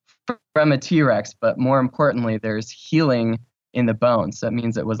from a T-Rex, but more importantly, there's healing in the bones. So that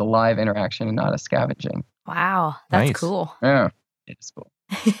means it was a live interaction and not a scavenging. Wow, that's Nice. cool. Yeah, it is cool.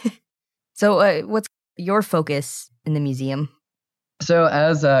 So what's your focus in the museum? So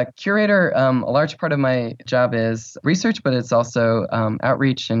as a curator, a large part of my job is research, but it's also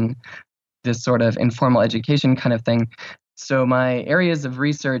outreach and this sort of informal education kind of thing. So my areas of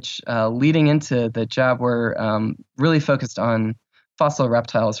research leading into the job were really focused on fossil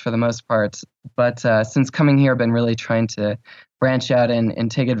reptiles for the most part. But since coming here, I've been really trying to branch out and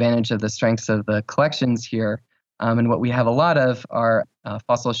take advantage of the strengths of the collections here. And what we have a lot of are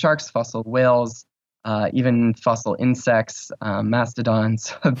fossil sharks, fossil whales, even fossil insects,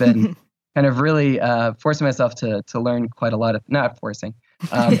 mastodons. I've been kind of really forcing myself to learn quite a lot of, not forcing,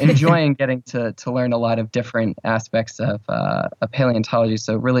 enjoying getting to learn a lot of different aspects of paleontology.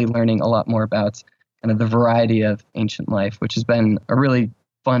 So really learning a lot more about kind of the variety of ancient life, which has been a really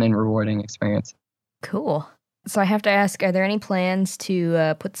fun and rewarding experience. Cool. So I have to ask, are there any plans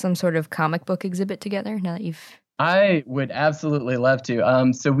to put some sort of comic book exhibit together now that you've... I would absolutely love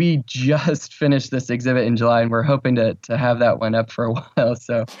to. So we just finished this exhibit in July, and we're hoping to have that one up for a while.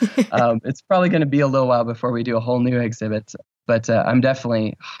 So it's probably going to be a little while before we do a whole new exhibit. But I'm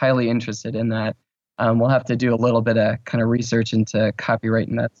definitely highly interested in that. We'll have to do a little bit of kind of research into copyright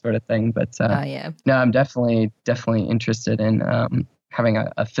and that sort of thing. But yeah. No, I'm definitely interested in having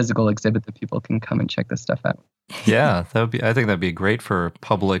a physical exhibit that people can come and check this stuff out. Yeah, I think that'd be great for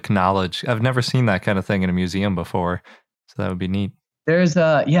public knowledge. I've never seen that kind of thing in a museum before, so that would be neat.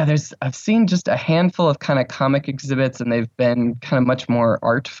 I've seen just a handful of kind of comic exhibits, and they've been kind of much more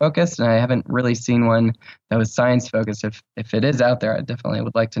art focused, and I haven't really seen one that was science focused. If it is out there, I definitely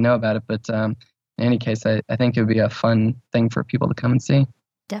would like to know about it. But in any case, I think it would be a fun thing for people to come and see.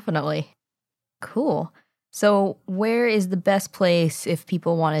 Definitely. Cool. So where is the best place if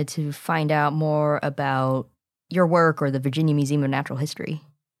people wanted to find out more about your work or the Virginia Museum of Natural History?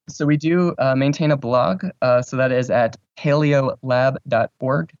 So we do maintain a blog. So that is at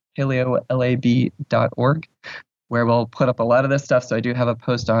paleolab.org, paleolab.org, where we'll put up a lot of this stuff. So I do have a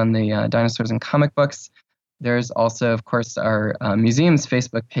post on the dinosaurs and comic books. There's also, of course, our museum's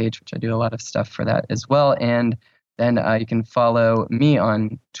Facebook page, which I do a lot of stuff for that as well. And then you can follow me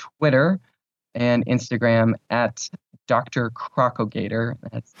on Twitter and Instagram at Dr. Crocogator.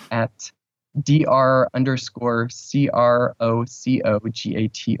 That's at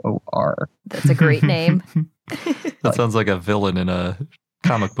Dr_CROCOGATOR. That's a great name. That sounds like a villain in a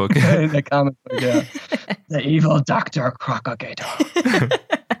comic book. In a comic book, yeah. The evil Dr. Crocogator.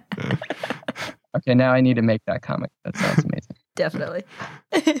 Okay, now I need to make that comic. That sounds amazing. Definitely.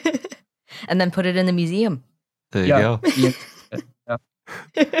 And then put it in the museum. There you go. Yeah.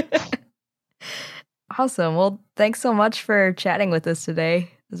 Awesome. Well, thanks so much for chatting with us today.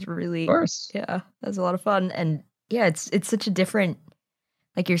 It was really, Of course. yeah, that was a lot of fun. And yeah, it's such a different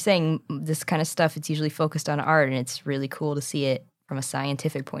like you're saying, this kind of stuff, it's usually focused on art, and it's really cool to see it from a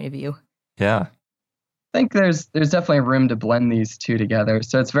scientific point of view. Yeah. I think there's definitely room to blend these two together.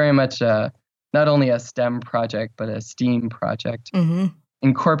 So it's very much not only a STEM project, but a STEAM project,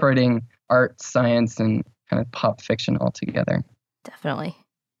 incorporating art, science, and kind of pop fiction all together. Definitely.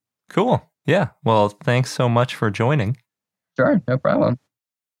 Cool. Yeah. Well, thanks so much for joining. Sure, no problem.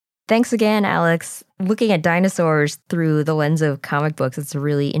 Thanks again, Alex. Looking at dinosaurs through the lens of comic books, it's a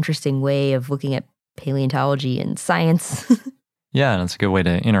really interesting way of looking at paleontology and science. Yeah, and it's a good way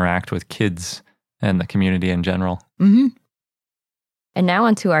to interact with kids and the community in general. And now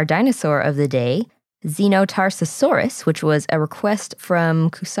onto our dinosaur of the day, Xenotarsosaurus, which was a request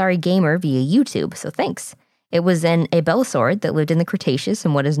from Kusari Gamer via YouTube, so thanks. It was an abelosaurid that lived in the Cretaceous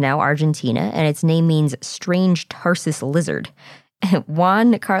in what is now Argentina, and its name means strange Tarsus lizard.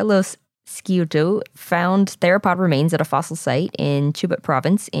 Juan Carlos Sciuto found theropod remains at a fossil site in Chubut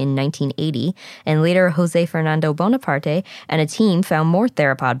province in 1980, and later Jose Fernando Bonaparte and a team found more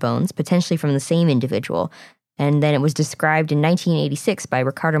theropod bones, potentially from the same individual. And then it was described in 1986 by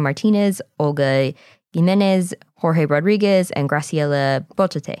Ricardo Martinez, Olga Jimenez, Jorge Rodriguez, and Graciela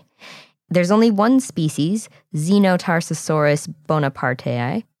Bochete. There's only one species, Xenotarsosaurus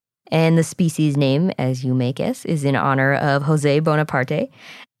bonapartei, and the species name, as you may guess, is in honor of Jose Bonaparte.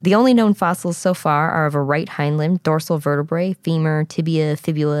 The only known fossils so far are of a right hind limb, dorsal vertebrae, femur, tibia,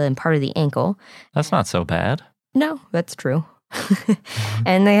 fibula, and part of the ankle. That's not so bad. No, that's true.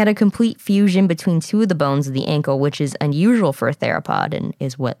 And they had a complete fusion between two of the bones of the ankle, which is unusual for a theropod and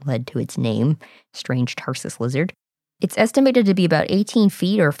is what led to its name, strange Tarsus lizard. It's estimated to be about 18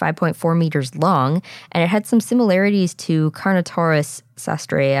 feet or 5.4 meters long, and it had some similarities to Carnotaurus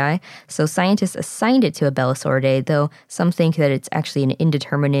sastraei, so scientists assigned it to a Belosauridae, though some think that it's actually an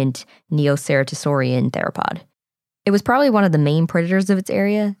indeterminate Neoceratosaurian theropod. It was probably one of the main predators of its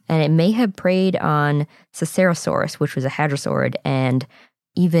area, and it may have preyed on Caesarosaurus, which was a hadrosaurid, and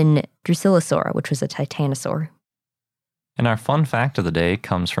even Drusilla, which was a titanosaur. And our fun fact of the day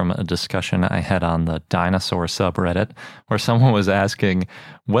comes from a discussion I had on the dinosaur subreddit, where someone was asking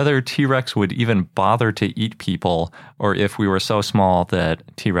whether T-Rex would even bother to eat people, or if we were so small that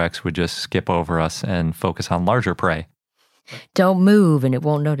T-Rex would just skip over us and focus on larger prey. Don't move and it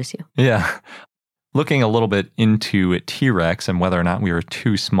won't notice you. Yeah. Looking a little bit into T-Rex and whether or not we were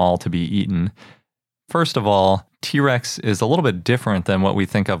too small to be eaten. First of all, T-Rex is a little bit different than what we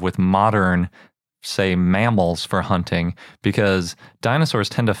think of with modern, say, mammals for hunting, because dinosaurs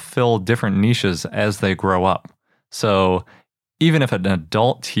tend to fill different niches as they grow up. So even if an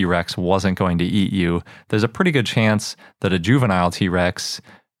adult T-Rex wasn't going to eat you, there's a pretty good chance that a juvenile T-Rex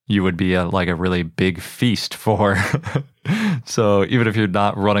you would be like a really big feast for. So even if you're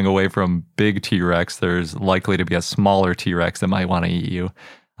not running away from big T-Rex, there's likely to be a smaller T-Rex that might want to eat you.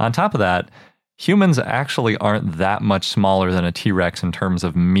 On top of that, humans actually aren't that much smaller than a T-Rex in terms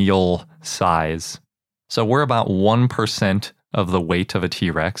of meal size. So we're about 1% of the weight of a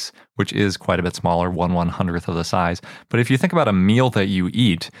T-Rex, which is quite a bit smaller, 1/100th of the size. But if you think about a meal that you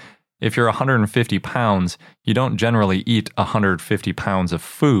eat, if you're 150 pounds, you don't generally eat 150 pounds of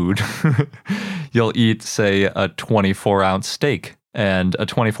food. You'll eat, say, a 24-ounce steak. And a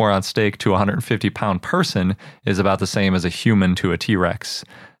 24-ounce steak to a 150-pound person is about the same as a human to a T-Rex.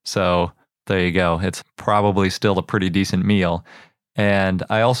 So there you go. It's probably still a pretty decent meal. And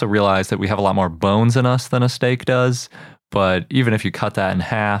I also realized that we have a lot more bones in us than a steak does. But even if you cut that in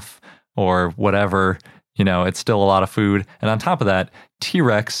half or whatever, it's still a lot of food. And on top of that,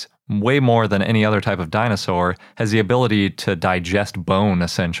 T-Rex, way more than any other type of dinosaur, has the ability to digest bone,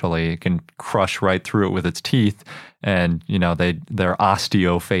 essentially. It can crush right through it with its teeth. And, they're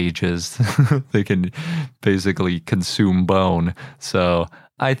osteophages. They can basically consume bone. So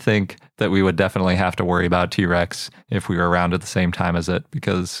I think that we would definitely have to worry about T-Rex if we were around at the same time as it,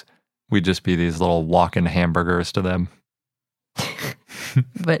 because we'd just be these little walking hamburgers to them.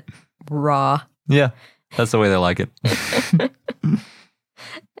 But raw. Yeah, that's the way they like it.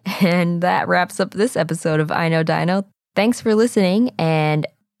 And that wraps up this episode of I Know Dino. Thanks for listening, and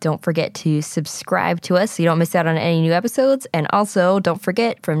don't forget to subscribe to us so you don't miss out on any new episodes. And also, don't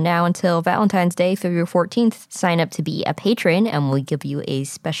forget, from now until Valentine's Day, February 14th, sign up to be a patron, and we'll give you a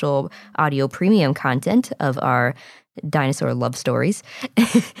special audio premium content of our dinosaur love stories.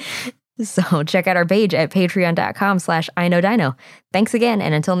 So check out our page at patreon.com/iknowdino. Thanks again,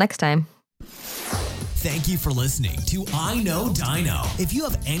 and until next time. Thank you for listening to I Know Dino. If you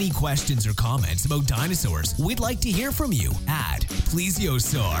have any questions or comments about dinosaurs, we'd like to hear from you at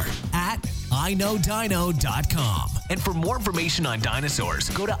plesiosaur@iknowdino.com. And for more information on dinosaurs,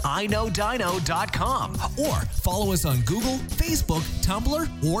 go to iknowdino.com or follow us on Google, Facebook, Tumblr,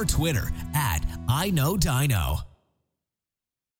 or Twitter at I Know Dino.